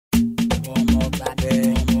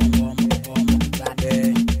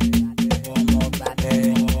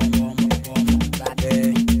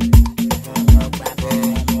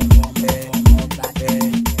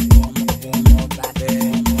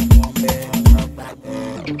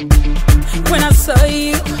When I saw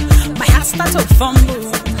you, my heart started to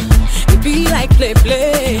fumble. It be like play,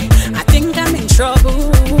 play. I think I'm in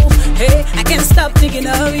trouble. Hey, I can't stop thinking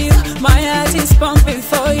of you. My heart is pumping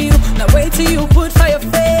for you. Now wait till you put for your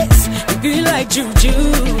face. It be like juju.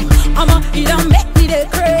 You don't make me the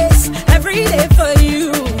craze every day for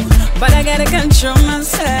you. But I gotta control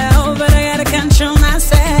myself.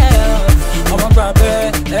 Omo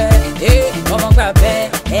Gbabe, Omo Gbabe,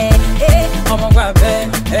 Omo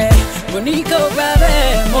Gbabe, Bonito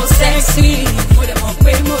Gbabe, more sexy,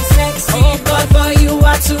 more sexy. Oh God, boy, you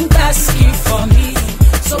are too classy for me.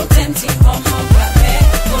 So tempting, Omo Gbabe,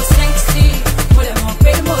 more sexy,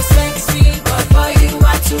 more sexy. God, boy, you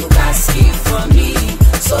are too classy for me.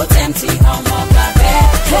 So tempting, Omo Gbabe,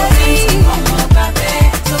 Omo Gbabe,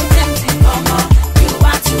 so tempting, Omo, you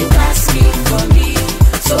are too classy for me.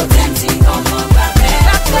 So tempting, Omo Gbabe,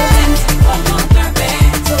 so tempting, Omo Gbabe,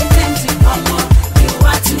 so tempting, Omo, you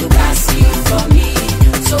are too classy for me.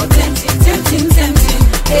 So tempting, tempting, tempting,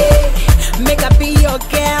 hey, make I be your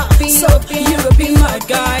girl, you be my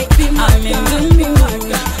guy. I'm in the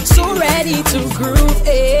mood, so ready to groove,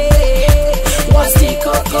 hey. What's the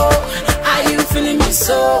cocoa? Are you feeling me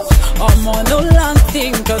so? I'm on no long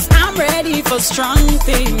thing, cause I'm ready for strong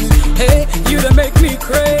things. Hey, you done make me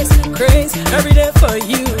craze every day for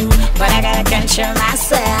you. But I gotta control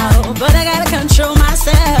myself.